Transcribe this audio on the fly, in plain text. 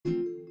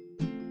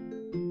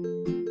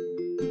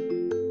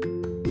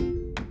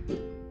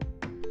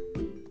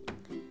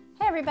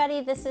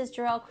everybody, this is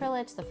Jarrell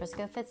Krilich, the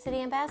Frisco Fit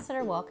City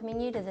Ambassador, welcoming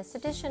you to this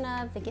edition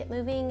of the Get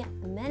Moving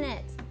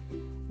Minute.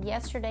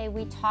 Yesterday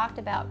we talked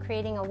about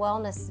creating a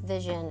wellness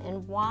vision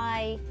and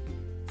why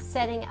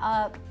setting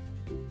up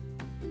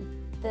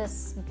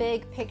this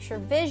big picture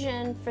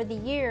vision for the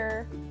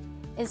year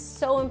is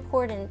so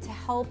important to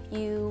help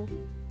you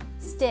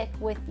stick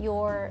with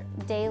your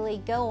daily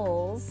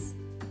goals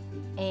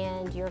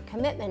and your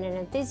commitment and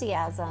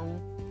enthusiasm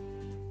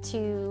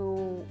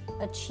to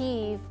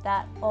achieve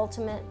that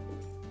ultimate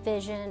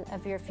vision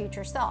of your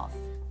future self.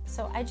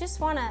 So I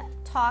just want to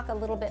talk a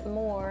little bit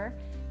more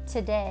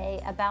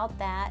today about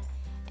that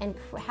and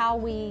how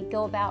we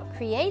go about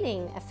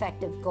creating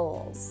effective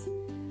goals.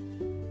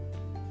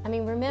 I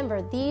mean,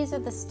 remember, these are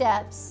the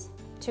steps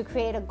to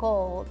create a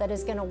goal that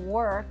is going to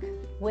work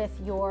with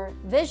your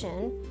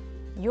vision.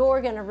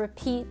 You're going to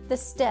repeat the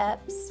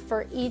steps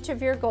for each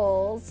of your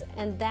goals,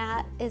 and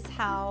that is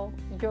how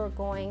you're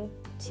going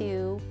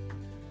to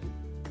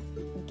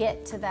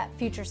get to that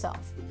future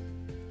self.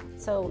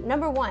 So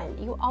number one,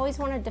 you always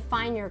want to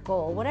define your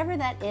goal, whatever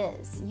that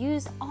is.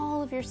 Use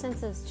all of your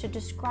senses to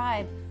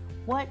describe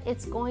what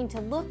it's going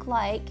to look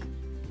like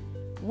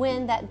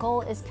when that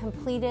goal is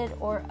completed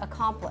or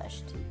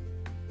accomplished.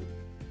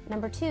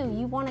 Number two,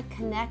 you want to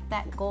connect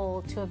that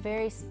goal to a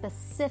very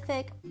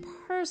specific,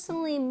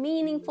 personally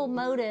meaningful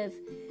motive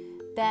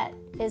that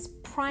is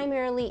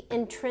primarily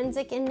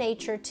intrinsic in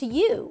nature to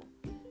you,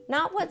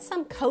 not what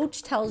some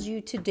coach tells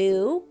you to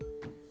do.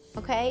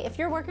 Okay, if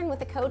you're working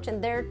with a coach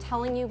and they're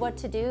telling you what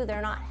to do,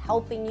 they're not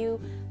helping you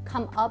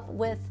come up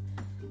with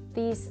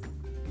these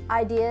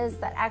ideas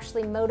that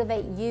actually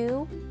motivate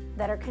you,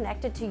 that are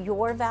connected to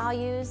your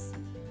values.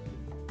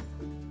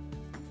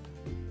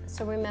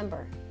 So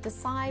remember,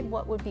 decide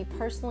what would be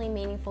personally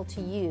meaningful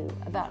to you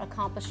about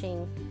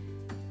accomplishing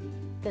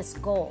this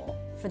goal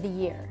for the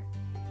year.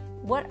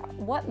 What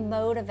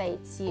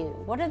motivates you?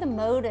 What are the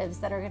motives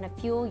that are going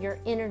to fuel your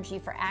energy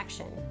for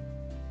action?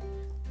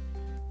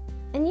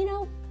 And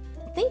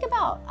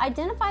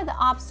identify the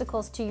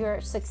obstacles to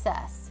your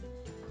success.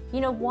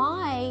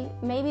 Why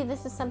maybe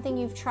this is something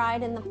you've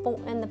tried in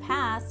the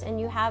past and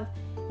you've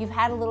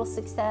had a little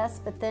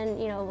success, but then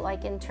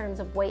like in terms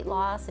of weight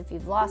loss, if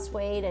you've lost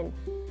weight and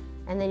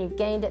then you've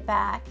gained it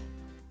back,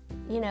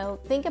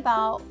 think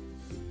about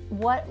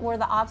what were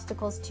the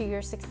obstacles to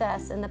your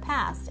success in the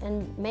past,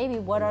 and maybe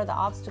what are the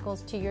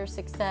obstacles to your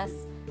success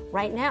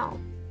right now.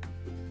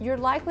 You're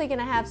likely going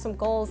to have some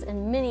goals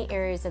in many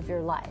areas of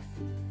your life,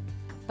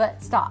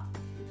 but stop.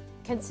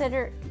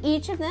 Consider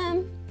each of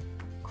them,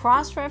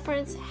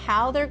 cross-reference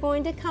how they're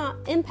going to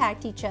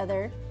impact each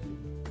other.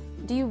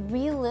 Do you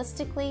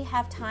realistically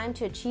have time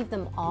to achieve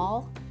them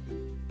all?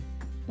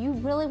 You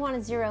really want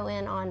to zero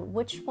in on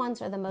which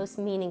ones are the most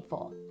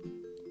meaningful.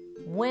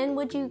 When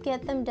would you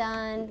get them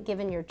done,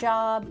 given your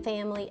job,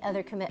 family,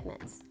 other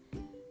commitments?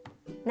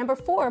 Number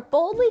 4,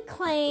 boldly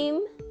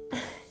claim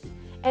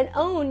and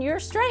own your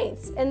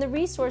strengths and the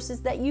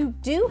resources that you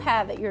do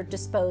have at your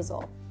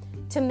disposal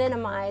to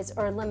minimize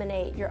or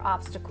eliminate your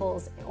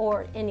obstacles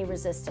or any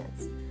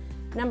resistance.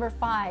 Number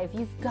 5,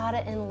 you've got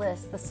to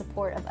enlist the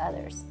support of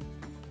others.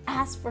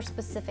 Ask for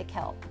specific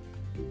help.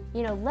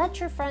 Let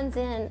your friends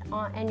in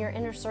on, and your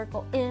inner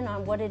circle in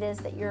on what it is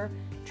that you're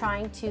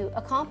trying to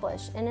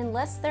accomplish, and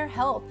enlist their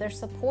help, their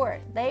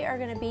support. They are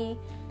going to be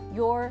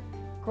your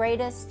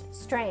greatest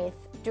strength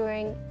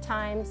during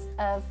times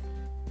of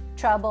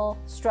trouble,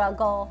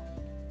 struggle,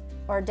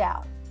 or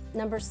doubt.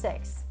 Number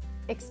 6,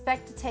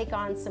 expect to take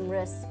on some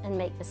risks and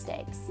make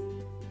mistakes.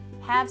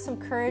 Have some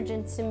courage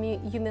and some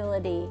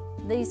humility.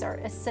 These are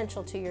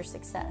essential to your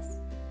success.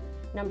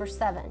 Number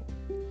 7,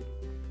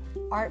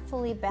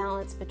 artfully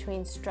balance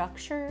between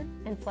structure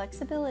and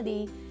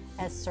flexibility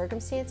as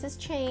circumstances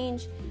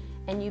change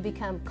and you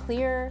become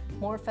clearer,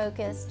 more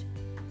focused,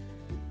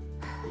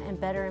 and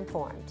better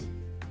informed.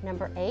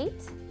 Number 8,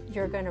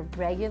 you're going to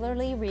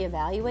regularly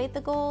reevaluate the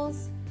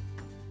goals,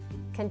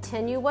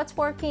 continue what's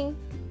working,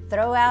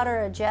 throw out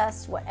or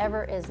adjust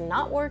whatever is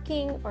not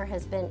working or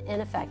has been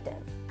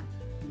ineffective.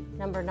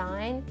 Number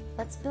 9,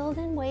 let's build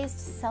in ways to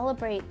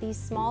celebrate these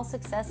small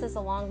successes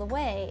along the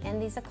way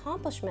and these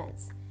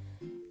accomplishments.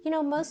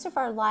 Most of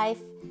our life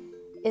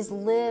is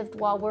lived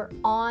while we're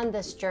on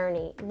this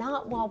journey,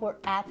 not while we're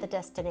at the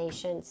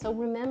destination. So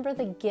remember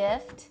the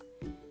gift.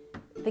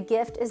 The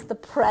gift is the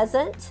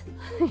present.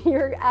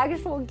 Your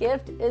actual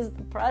gift is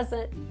the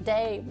present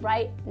day,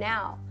 right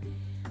now.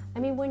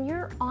 When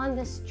you're on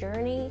this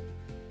journey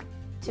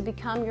to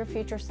become your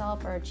future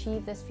self or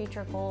achieve this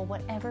future goal,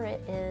 whatever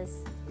it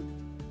is,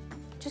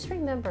 just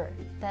remember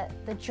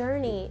that the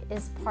journey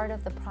is part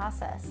of the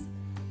process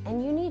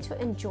and you need to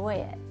enjoy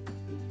it.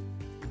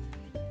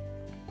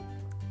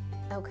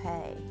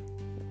 Okay,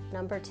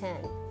 number 10,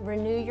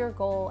 renew your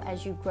goal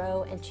as you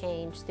grow and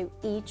change through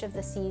each of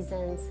the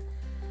seasons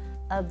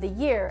of the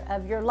year,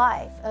 of your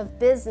life, of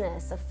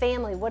business, of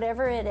family,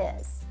 whatever it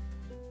is.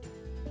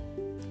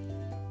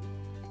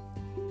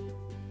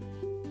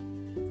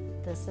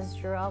 This is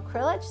Jarrell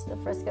Krilich, the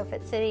Frisco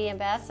Fit City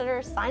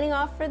Ambassador, signing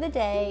off for the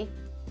day.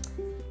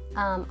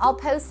 I'll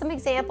post some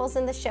examples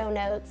in the show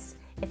notes.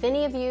 If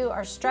any of you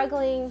are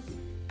struggling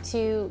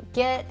to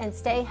get and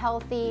stay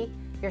healthy,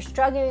 you're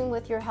struggling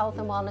with your health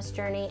and wellness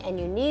journey, and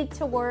you need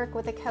to work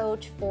with a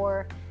coach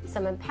for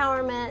some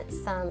empowerment,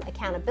 some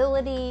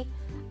accountability,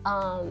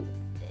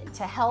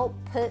 to help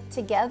put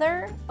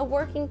together a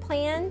working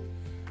plan,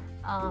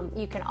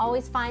 you can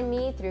always find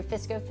me through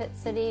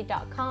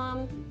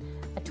FiscoFitCity.com.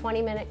 A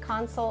 20-minute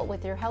consult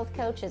with your health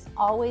coach is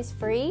always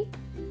free.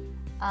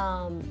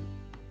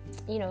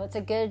 It's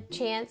a good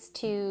chance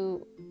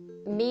to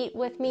meet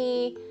with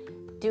me,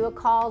 do a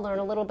call, learn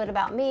a little bit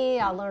about me.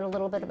 I'll learn a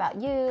little bit about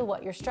you,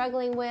 what you're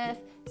struggling with,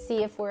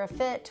 see if we're a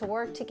fit to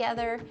work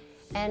together,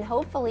 and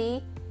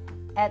hopefully,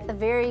 at the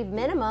very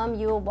minimum,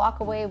 you will walk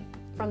away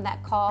from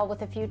that call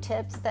with a few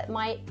tips that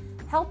might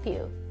help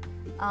you.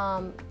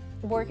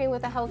 Working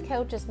with a health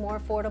coach is more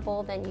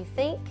affordable than you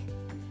think.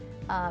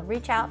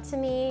 Reach out to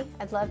me.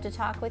 I'd love to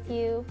talk with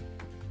you.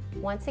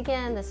 Once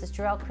again, this is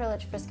Jarrell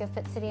Krilich, Frisco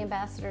Fit City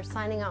Ambassador,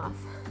 signing off,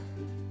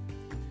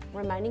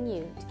 reminding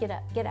you to get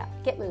up, get out,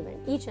 get moving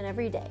each and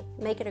every day.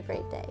 Make it a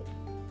great day.